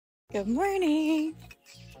Good morning.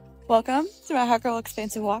 Welcome to my Hot Girl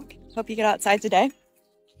Expansive Walk. Hope you get outside today.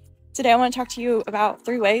 Today I want to talk to you about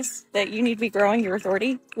 3 ways that you need to be growing your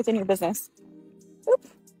authority within your business. Oop,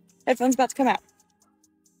 headphones about to come out.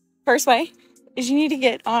 First way is you need to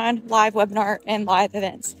get on live webinar and live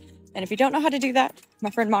events. And if you don't know how to do that, my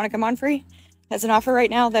friend Monica Monfrey has an offer right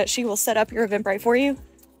now that she will set up your Eventbrite for you.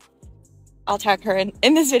 I'll tag her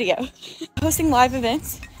in this video. Hosting live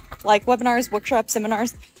events like webinars, workshops,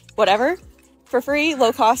 seminars, whatever, for free,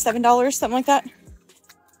 low cost, $7, something like that,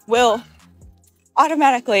 will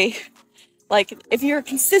automatically, if you're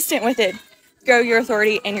consistent with it, grow your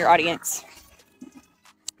authority and your audience.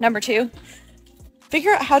 Number 2,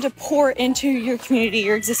 figure out how to pour into your community,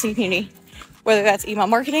 your existing community, whether that's email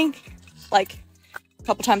marketing, like a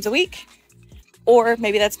couple times a week, or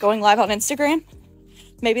maybe that's going live on Instagram.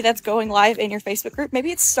 Maybe that's going live in your Facebook group.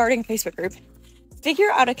 Maybe it's starting a Facebook group.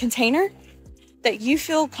 Figure out a container that you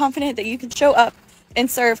feel confident that you can show up and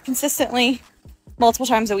serve consistently multiple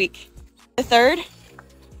times a week. The third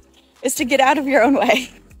is to get out of your own way.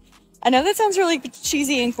 I know that sounds really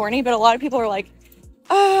cheesy and corny, but a lot of people are like,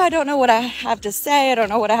 oh, I don't know what I have to say. I don't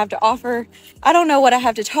know what I have to offer. I don't know what I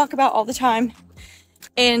have to talk about all the time.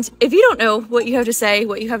 And if you don't know what you have to say,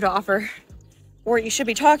 what you have to offer, or you should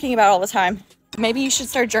be talking about all the time, maybe you should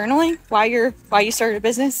start journaling why you started a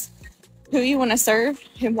business, who you want to serve,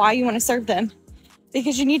 and why you want to serve them.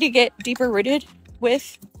 Because you need to get deeper rooted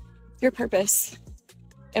with your purpose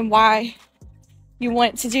and why you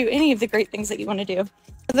want to do any of the great things that you want to do.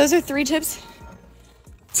 So those are 3 tips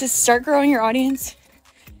to start growing your audience,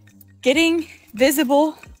 getting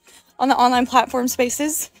visible on the online platform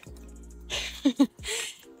spaces,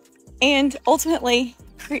 and ultimately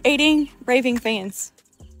creating raving fans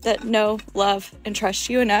that know, love, and trust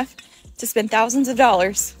you enough to spend thousands of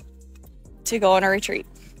dollars to go on a retreat.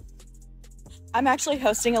 I'm actually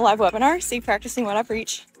hosting a live webinar, See Practicing What I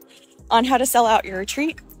Preach, on how to sell out your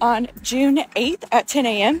retreat on June 8th at 10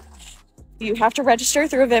 a.m. You have to register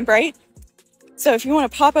through Eventbrite. So if you want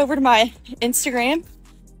to pop over to my Instagram,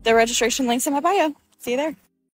 the registration link's in my bio. See you there.